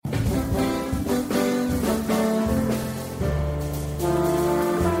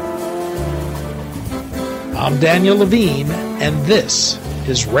I'm Daniel Levine, and this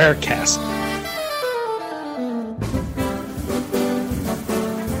is Rarecast.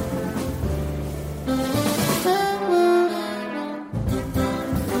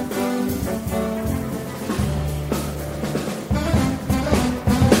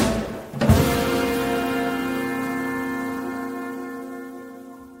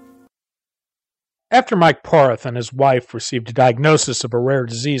 After Mike Porth and his wife received a diagnosis of a rare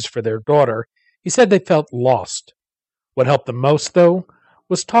disease for their daughter, he said they felt lost. What helped them most, though,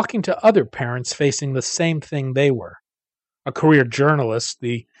 was talking to other parents facing the same thing they were. A career journalist,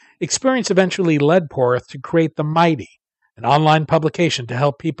 the experience eventually led Porth to create The Mighty, an online publication to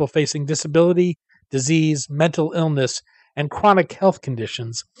help people facing disability, disease, mental illness, and chronic health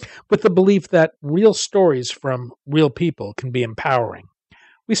conditions, with the belief that real stories from real people can be empowering.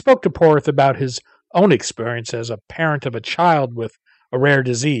 We spoke to Porth about his own experience as a parent of a child with a rare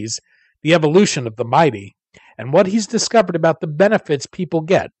disease, the evolution of The Mighty, and what he's discovered about the benefits people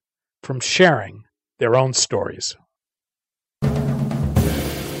get from sharing their own stories.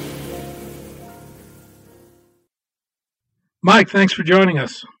 Mike, thanks for joining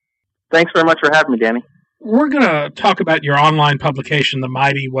us. Thanks very much for having me, Danny. We're going to talk about your online publication, The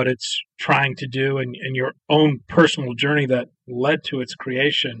Mighty, what it's trying to do, and your own personal journey that led to its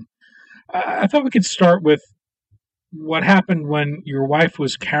creation. I thought we could start with what happened when your wife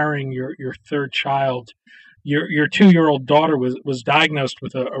was carrying your third child. Your 2-year-old daughter was diagnosed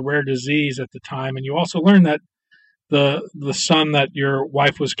with a rare disease at the time, and you also learned that the son that your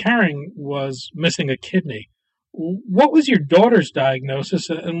wife was carrying was missing a kidney. What was your daughter's diagnosis,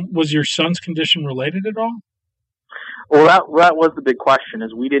 and was your son's condition related at all? Well, that was the big question,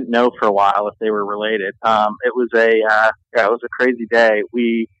 is we didn't know for a while if they were related. It was a crazy day.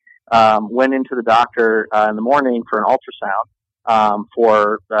 We went into the doctor in the morning for an ultrasound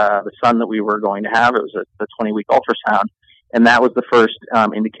for the son that we were going to have. It was a 20-week ultrasound, and that was the first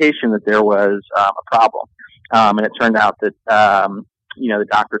indication that there was a problem. And it turned out that the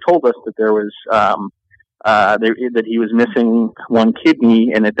doctor told us that there was that he was missing one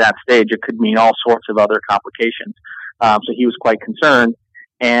kidney, and at that stage it could mean all sorts of other complications. So he was quite concerned,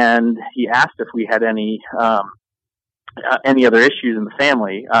 and he asked if we had any other issues in the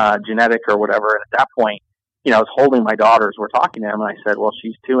family, genetic or whatever. And at that point, I was holding my daughter as we're talking to him, and I said, well,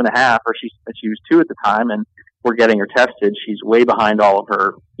 she's 2.5, or she was 2 at the time, and we're getting her tested. She's way behind all of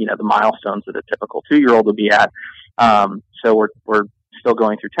her, the milestones that a typical 2-year-old would be at. So we're still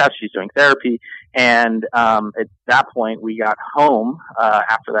going through tests. She's doing therapy. And at that point, we got home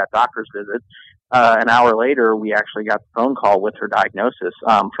after that doctor's visit. An hour later, we actually got the phone call with her diagnosis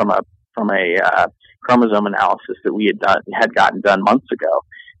from a chromosome analysis that we had gotten done months ago.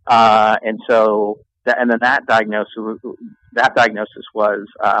 And then that diagnosis was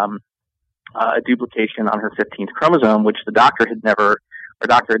a duplication on her 15th chromosome, which our doctor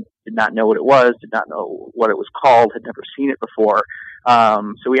did not know what it was, did not know what it was called, had never seen it before.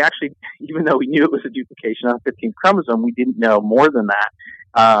 So we actually, even though we knew it was a duplication on the 15th chromosome, we didn't know more than that.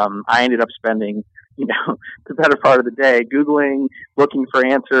 I ended up spending, the better part of the day Googling, looking for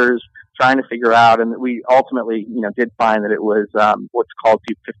answers, trying to figure out, and we ultimately, did find that it was what's called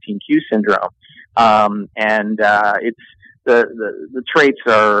Dup15q syndrome. It's the traits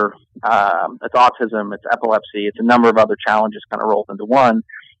are it's autism, it's epilepsy, it's a number of other challenges kind of rolled into one.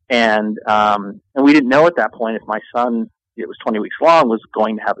 And we didn't know at that point if my son, it was 20 weeks long, was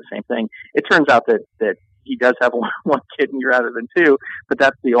going to have the same thing. It turns out that he does have one kidney rather than 2, but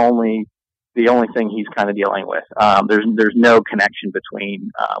that's the only thing he's kind of dealing with. There's no connection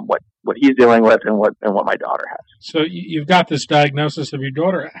between what he's dealing with and what my daughter has. So you've got this diagnosis of your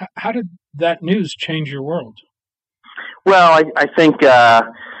daughter. How did that news change your world? Well, I think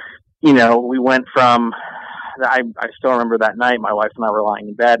we went from. I still remember that night. My wife and I were lying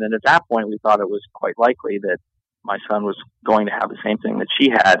in bed, and at that point, we thought it was quite likely that my son was going to have the same thing that she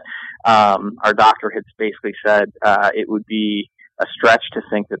had. Our doctor had basically said it would be a stretch to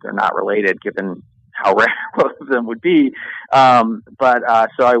think that they're not related, given how rare both of them would be. So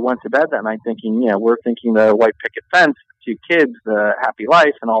I went to bed that night thinking, we're thinking the white picket fence, 2 kids, the happy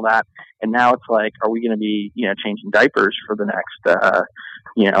life, and all that. And now it's like, are we going to be, changing diapers for the next,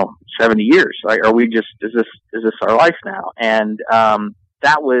 70 years? Like, is this our life now? And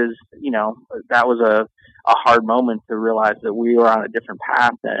that was a hard moment to realize that we were on a different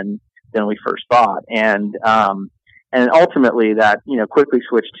path than we first thought. And ultimately that, quickly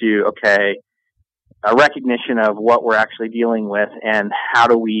switched to, okay, a recognition of what we're actually dealing with and how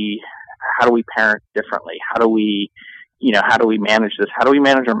do we parent differently? How do we manage this? How do we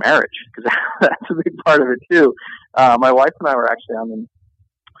manage our marriage? Because that's a big part of it too. My wife and I were actually on the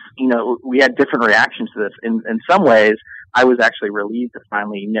we had different reactions to this. In some ways, I was actually relieved to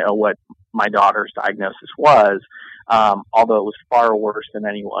finally know what my daughter's diagnosis was, although it was far worse than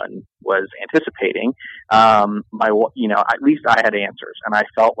anyone was anticipating. At least I had answers, and I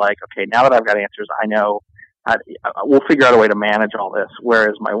felt like, okay, now that I've got answers, I know we'll figure out a way to manage all this.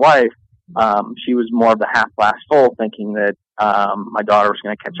 Whereas my wife, she was more of the half glass full, thinking that my daughter was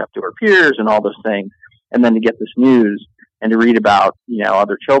going to catch up to her peers and all those things, and then to get this news and to read about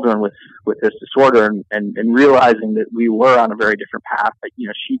other children with this disorder, and realizing that we were on a very different path. That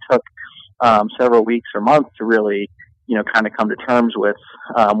she took several weeks or months to really kind of come to terms with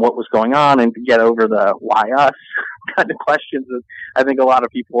what was going on, and to get over the why us kind of questions that I think a lot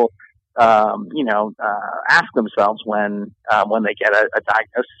of people ask themselves when they get a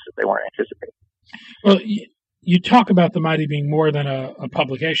diagnosis that they weren't anticipating. Well, you talk about the Mighty being more than a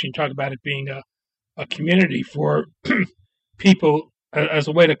publication. You talk about it being a community for people, as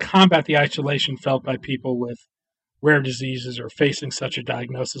a way to combat the isolation felt by people with rare diseases or facing such a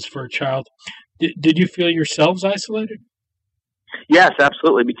diagnosis for a child. Did you feel yourselves isolated? Yes,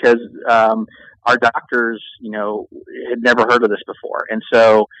 absolutely, because our doctors, had never heard of this before. And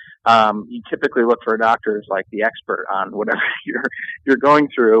so you typically look for a doctor as like the expert on whatever you're going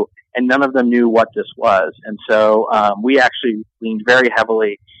through, and none of them knew what this was. And so we actually leaned very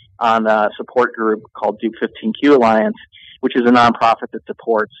heavily on a support group called Duke 15Q Alliance, which is a nonprofit that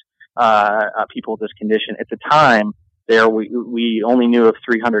supports people with this condition. At the time, we only knew of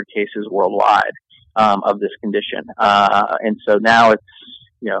 300 cases worldwide of this condition. And so now it's,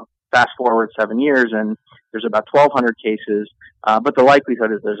 fast forward 7 years, and there's about 1,200 cases. But the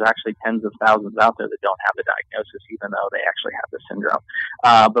likelihood is there's actually tens of thousands out there that don't have the diagnosis, even though they actually have the syndrome.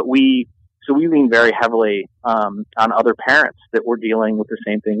 But we lean very heavily on other parents that were dealing with the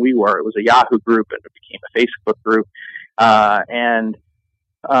same thing we were. It was a Yahoo group, and it became a Facebook group.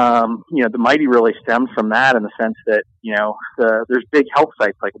 The Mighty really stemmed from that, in the sense that, there's big health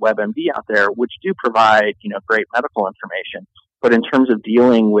sites like WebMD out there, which do provide, great medical information. But in terms of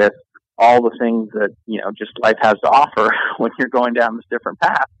dealing with all the things that, just life has to offer when you're going down this different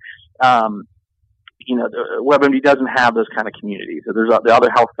path, the WebMD doesn't have those kind of communities. So there's the other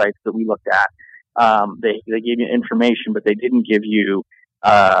health sites that we looked at. They gave you information, but they didn't give you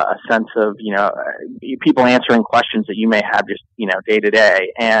a sense of, people answering questions that you may have just, day to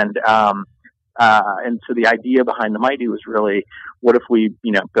day. And so the idea behind the Mighty was really, what if we,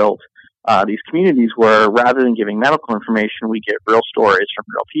 built these communities where, rather than giving medical information, we get real stories from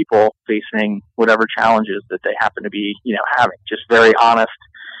real people facing whatever challenges that they happen to be, having. Just very honest,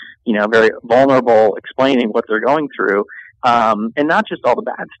 very vulnerable, explaining what they're going through. And not just all the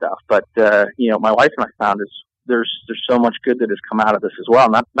bad stuff, but, my wife and I found is there's so much good that has come out of this as well.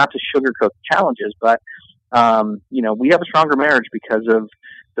 Not to sugarcoat the challenges, but, we have a stronger marriage because of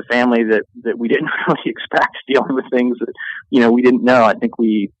the family that we didn't really expect, dealing with things that, we didn't know. I think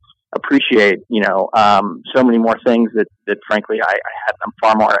we appreciate, so many more things that frankly, I'm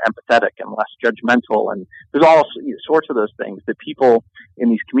far more empathetic and less judgmental. And there's all sorts of those things that people in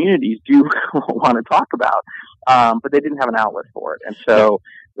these communities do want to talk about, but they didn't have an outlet for it. And so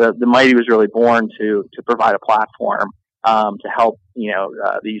the Mighty was really born to provide a platform, to help,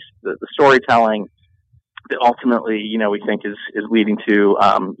 the storytelling that ultimately, we think is leading to,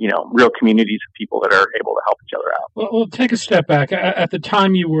 real communities of people that are able to help each other out. Well, take a step back. At the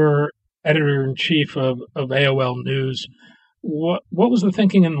time you were editor-in-chief of AOL News, what was the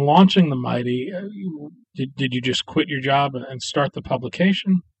thinking in launching the Mighty? Did you just quit your job and start the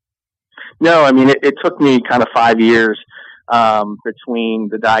publication? No, I mean, it took me kind of 5 years between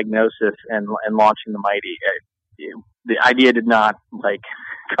the diagnosis and launching the Mighty. The idea did not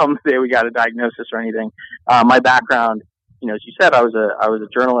come the day we got a diagnosis or anything. My background, as you said, I was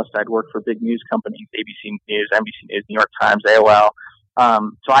a journalist. I'd worked for big news companies, ABC News, NBC News, New York Times, AOL.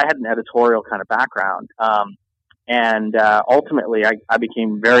 So I had an editorial kind of background. And ultimately I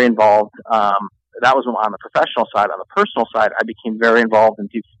became very involved. That was on the professional side. On the personal side, I became very involved in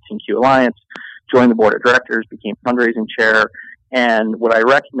Duke 15Q Alliance, joined the board of directors, became fundraising chair. And what I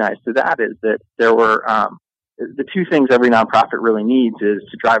recognized through that is that there were, the two things every nonprofit really needs is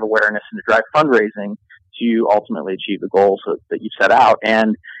to drive awareness and to drive fundraising to ultimately achieve the goals that you set out.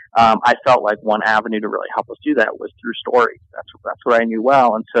 And I felt like one avenue to really help us do that was through stories. That's what I knew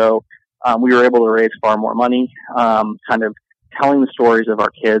well. And so we were able to raise far more money, kind of telling the stories of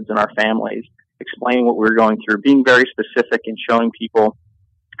our kids and our families, explaining what we were going through, being very specific and showing people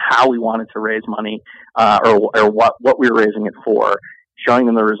how we wanted to raise money, or what we were raising it for, showing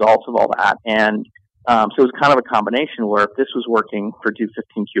them the results of all that. And so it was kind of a combination where, if this was working for Duke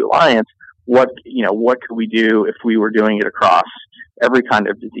 15Q Alliance, what could we do if we were doing it across every kind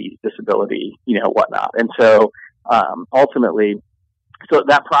of disease, disability, whatnot. And so ultimately, so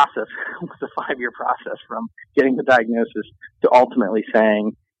that process was a 5-year process from getting the diagnosis to ultimately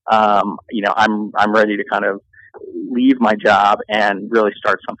saying, I'm ready to kind of leave my job and really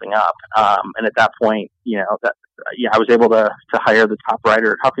start something up. And at that point, I was able to hire the top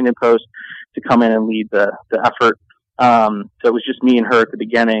writer at Huffington Post to come in and lead the effort. So it was just me and her at the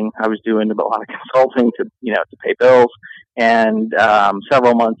beginning. I was doing a lot of consulting to pay bills, and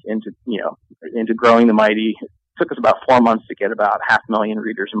several months into growing the Mighty. It took us about 4 months to get about 500,000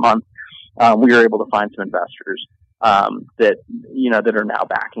 readers a month. We were able to find some investors that are now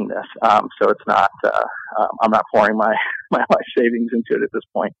backing this. So it's not, I'm not pouring my life savings into it at this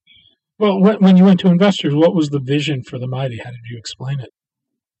point. Well, when you went to investors, what was the vision for the Mighty? How did you explain it?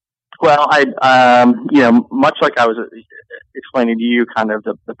 Well, much like I was explaining to you, kind of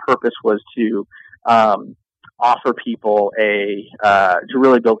the purpose was to offer people to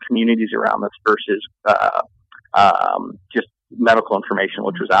really build communities around this versus just medical information,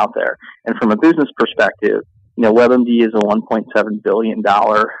 which was out there. And from a business perspective, WebMD is a $1.7 billion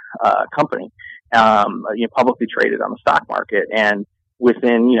company, publicly traded on the stock market. And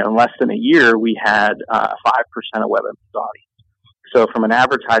within, less than a year, we had 5% of WebMD's audience. So from an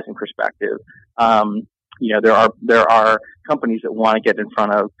advertising perspective, there are companies that want to get in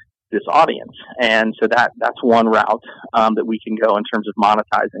front of this audience. And so that's one route that we can go in terms of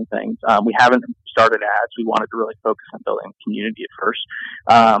monetizing things. We haven't started ads. We wanted to really focus on building a community at first.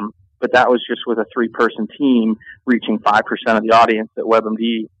 But that was just with a 3-person team reaching 5% of the audience that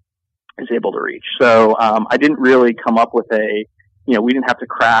WebMD is able to reach. So I didn't really come up with we didn't have to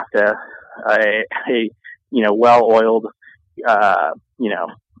craft a well-oiled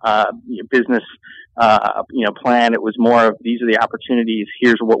business plan. It was more of, these are the opportunities,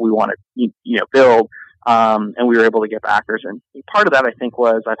 here's what we want to build, and we were able to get backers. And part of that, I think,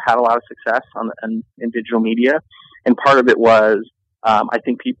 was I've had a lot of success in digital media, and part of it was I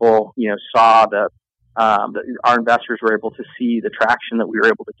think people saw our investors were able to see the traction that we were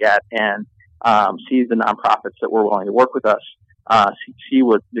able to get, and see the nonprofits that were willing to work with us, see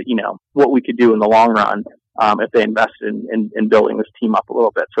what we could do in the long run. If they invested in building this team up a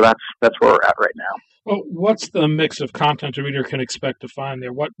little bit. So that's where we're at right now. Well, what's the mix of content a reader can expect to find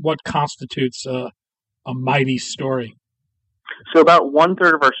there? What constitutes a Mighty story? So about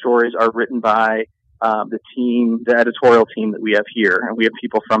 1/3 of our stories are written by the editorial team that we have here. And we have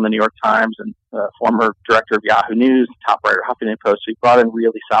people from the New York Times and former director of Yahoo News, top writer of Huffington Post. So we brought in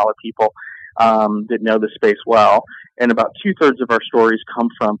really solid people that know the space well. And about 2/3 of our stories come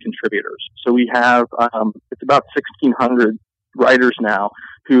from contributors. So we have, it's about 1,600 writers now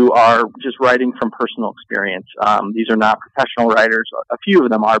who are just writing from personal experience. These are not professional writers. A few of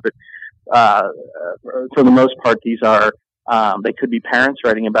them are, but for the most part, these are, they could be parents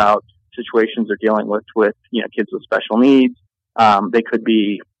writing about situations they're dealing with kids with special needs. They could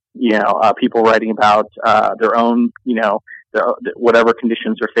be, people writing about their own, whatever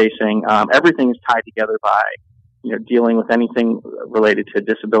conditions they're facing. Everything is tied together by dealing with anything related to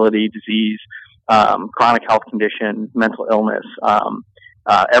disability, disease, chronic health condition, mental illness.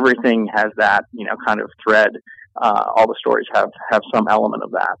 Everything has that, kind of thread. All the stories have some element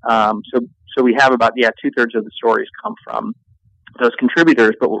of that. So we have about, 2/3 of the stories come from those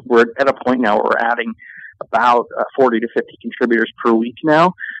contributors, but we're at a point now where we're adding about 40 to 50 contributors per week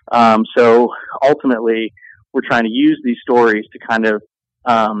now. So ultimately, we're trying to use these stories to kind of,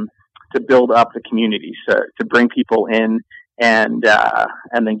 to build up the community, so to bring people in and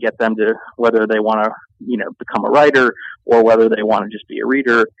then get them to, whether they want to, become a writer or whether they want to just be a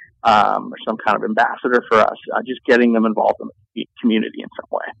reader, or some kind of ambassador for us, just getting them involved in the community in some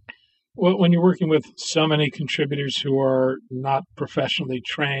way. Well, when you're working with so many contributors who are not professionally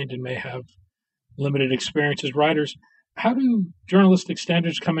trained and may have limited experience as writers, how do journalistic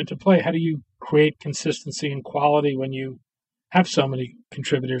standards come into play? How do you create consistency and quality when you have so many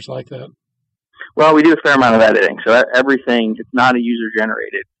contributors like that? Well, we do a fair amount of editing. So everything, it's not a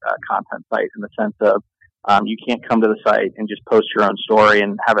user-generated content site in the sense of you can't come to the site and just post your own story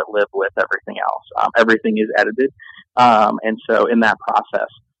and have it live with everything else. Everything is edited. And so in that process,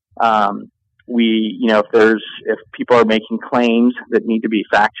 if people are making claims that need to be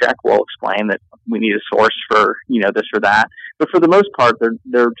fact-checked, we'll explain that we need a source for, this or that. But for the most part,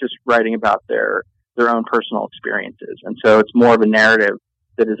 they're just writing about their own personal experiences. And so it's more of a narrative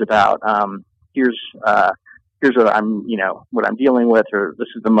that is about, here's what I'm dealing with, or this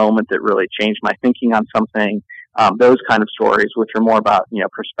is the moment that really changed my thinking on something. Those kind of stories, which are more about,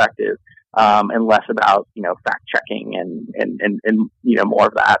 perspective, and less about, fact checking and more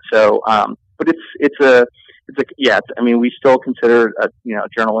of that. So, but it's I mean, we still consider it a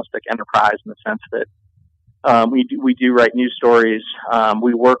journalistic enterprise in the sense that we do write news stories.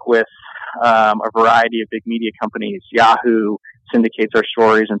 We work with a variety of big media companies. Yahoo syndicates our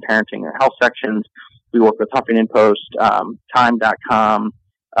stories in parenting and health sections. We work with Huffington Post, Time.com.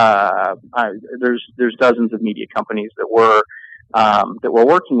 There's dozens of media companies that we're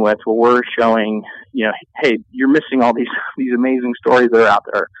working with, where we're showing, hey, you're missing all these amazing stories that are out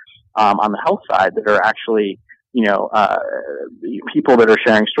there on the health side that are actually, people that are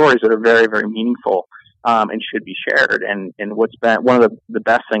sharing stories that are very, very meaningful and should be shared. And what's been one of the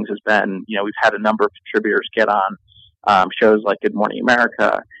best things has been, we've had a number of contributors get on shows like Good Morning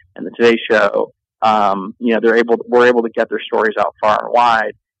America and the Today Show. We're able to get their stories out far and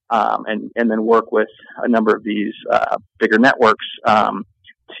wide, and then work with a number of these bigger networks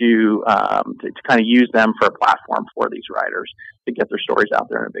to kind of use them for a platform for these writers to get their stories out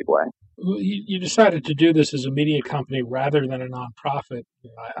there in a big way. Well, you decided to do this as a media company rather than a nonprofit.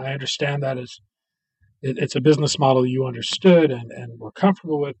 I understand that it's a business model you understood and were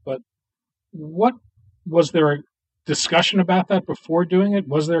comfortable with, but what was there a discussion about that before doing it?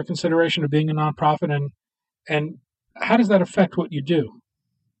 Was there a consideration of being a nonprofit, and how does that affect what you do?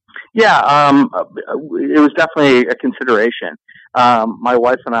 Yeah, it was definitely a consideration. My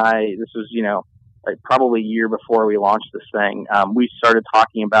wife and I, this was, probably a year before we launched this thing, we started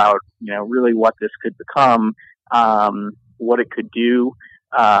talking about, really what this could become, what it could do,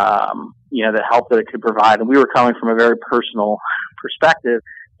 the help that it could provide. And we were coming from a very personal perspective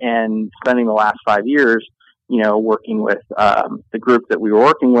and spending the last 5 years, working with the group that we were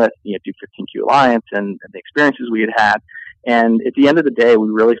working with, Do15Q Alliance, and the experiences we had. And at the end of the day, we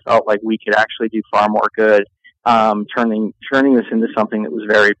really felt like we could actually do far more good, turning this into something that was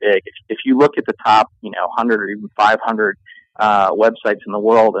very big. If you look at the top, 100 or even 500 websites in the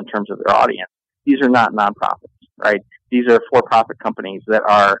world in terms of their audience, these are not nonprofits, right? These are for-profit companies that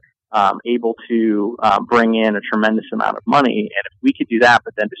are able to bring in a tremendous amount of money. And if we could do that,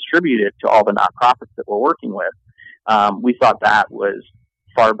 but then distribute it to all the nonprofits that we're working with, we thought that was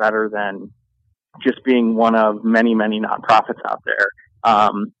far better than just being one of many, many nonprofits out there.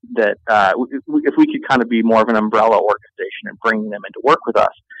 If we could kind of be more of an umbrella organization and bring them into work with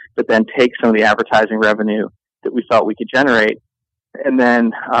us, but then take some of the advertising revenue that we felt we could generate, and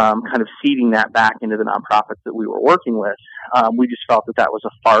then kind of seeding that back into the nonprofits that we were working with, we just felt that was a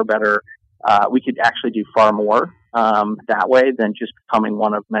far better, we could actually do far more that way than just becoming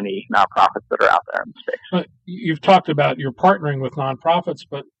one of many nonprofits that are out there in the space. But you've talked about you're partnering with nonprofits,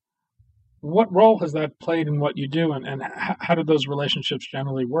 but what role has that played in what you do, and how do those relationships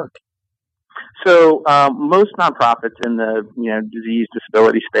generally work? So most nonprofits in the disease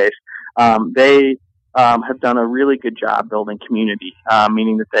disability space, they have done a really good job building community,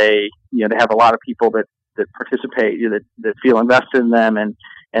 meaning that they have a lot of people that participate, that feel invested in them,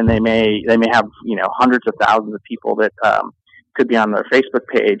 and they may have hundreds of thousands of people that could be on their Facebook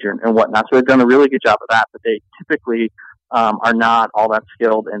page and whatnot. So they've done a really good job of that, but they typically are not all that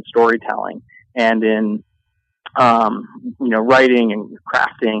skilled in storytelling and in writing and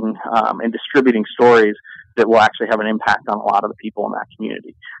crafting and distributing stories that will actually have an impact on a lot of the people in that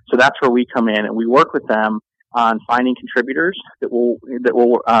community. So that's where we come in, and we work with them on finding contributors that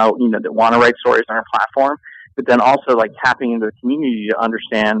want to write stories on our platform, but then also like tapping into the community to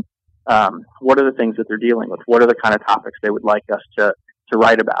understand what are the things that they're dealing with, what are the kind of topics they would like us to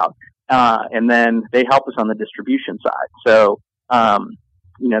write about. And then they help us on the distribution side. So,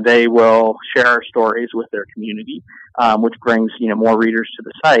 they will share our stories with their community, which brings, more readers to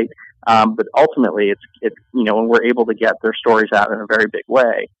the site. But ultimately it's, when we're able to get their stories out in a very big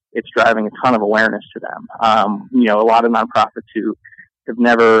way, it's driving a ton of awareness to them. A lot of nonprofits who have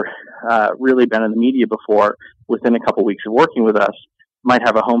never, really been in the media before, within a couple weeks of working with us, might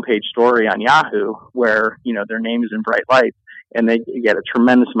have a homepage story on Yahoo where, their name is in bright lights, and they get a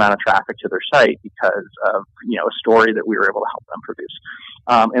tremendous amount of traffic to their site because of, a story that we were able to help them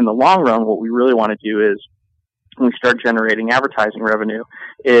produce. In the long run, what we really want to do is, when we start generating advertising revenue,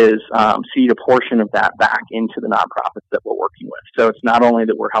 is seed a portion of that back into the nonprofits that we're working with. So it's not only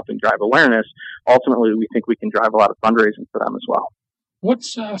that we're helping drive awareness, ultimately we think we can drive a lot of fundraising for them as well.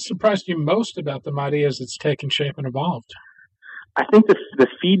 What's surprised you most about the Mighty as it's taken shape and evolved? I think the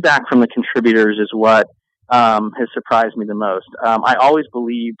feedback from the contributors is what has surprised me the most. I always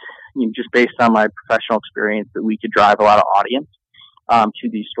believed, just based on my professional experience, that we could drive a lot of audience to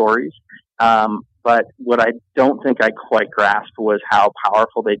these stories. But what I don't think I quite grasped was how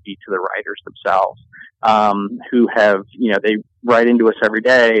powerful they'd be to the writers themselves, who have, they write into us every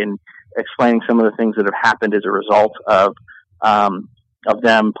day and explaining some of the things that have happened as a result of, of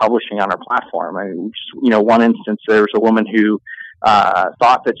them publishing on our platform. I mean, just, one instance, there was a woman who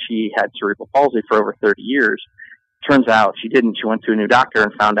thought that she had cerebral palsy for over 30 years. Turns out she didn't. She went to a new doctor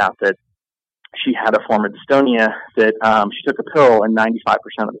and found out that she had a form of dystonia, that she took a pill and 95%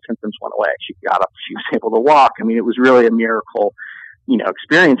 of the symptoms went away. She got up, she was able to walk. I mean, it was really a miracle,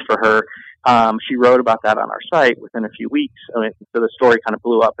 experience for her. She wrote about that on our site within a few weeks. So the story kind of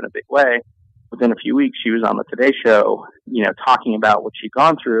blew up in a big way. Within a few weeks, she was on the Today Show, talking about what she'd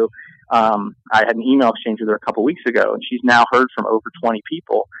gone through. I had an email exchange with her a couple weeks ago, and she's now heard from over 20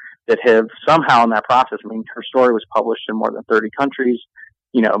 people that have somehow in that process, I mean, her story was published in more than 30 countries.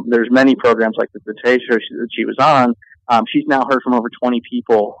 There's many programs like the Today Show that she was on. She's now heard from over 20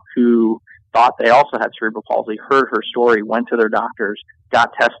 people who thought they also had cerebral palsy, heard her story, went to their doctors,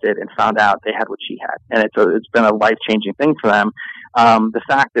 got tested, and found out they had what she had. And it's been a life-changing thing for them. The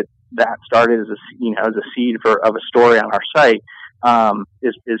fact that started as a seed of a story on our site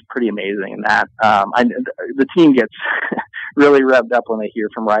is pretty amazing. And that the team gets really revved up when they hear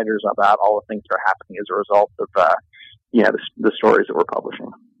from writers about all the things that are happening as a result of the stories that we're publishing.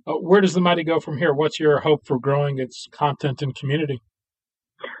 Where does the Mighty go from here? What's your hope for growing its content and community?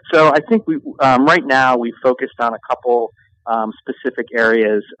 So I think we right now we've focused on a couple specific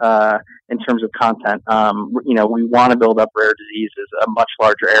areas in terms of content. We want to build up rare diseases, a much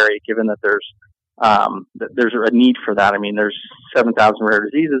larger area, given that there's a need for that. I mean, there's 7,000 rare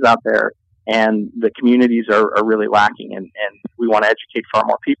diseases out there, and the communities are really lacking, and we want to educate far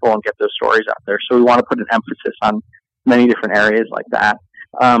more people and get those stories out there. So we want to put an emphasis on many different areas like that.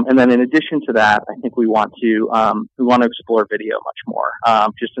 And then in addition to that, I think we want to explore video much more,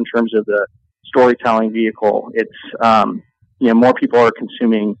 just in terms of the storytelling vehicle. It's, more people are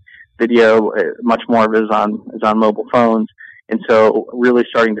consuming video, much more of it is on mobile phones. And so really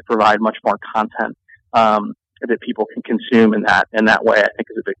starting to provide much more content, that people can consume in that way, I think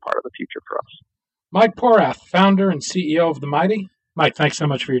is a big part of the future for us. Mike Porath, founder and CEO of The Mighty. Mike, thanks so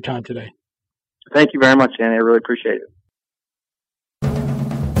much for your time today. Thank you very much, Danny. I really appreciate it.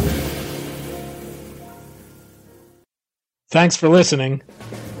 Thanks for listening.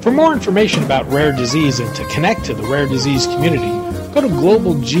 For more information about rare disease and to connect to the rare disease community, go to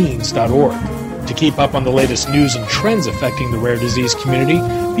globalgenes.org. To keep up on the latest news and trends affecting the rare disease community,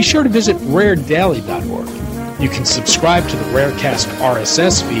 be sure to visit raredaily.org. You can subscribe to the Rarecast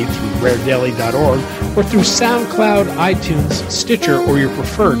RSS feed through raredaily.org or through SoundCloud, iTunes, Stitcher, or your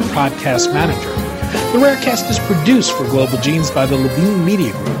preferred podcast manager. The Rarecast is produced for Global Genes by the Levine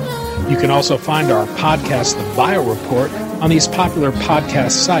Media Group. You can also find our podcast, The Bio Report, on these popular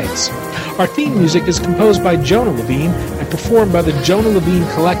podcast sites. Our theme music is composed by Jonah Levine and performed by the Jonah Levine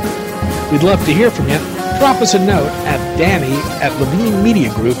Collective. We'd love to hear from you. Drop us a note at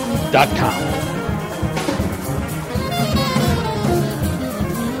danny@levinemediagroup.com.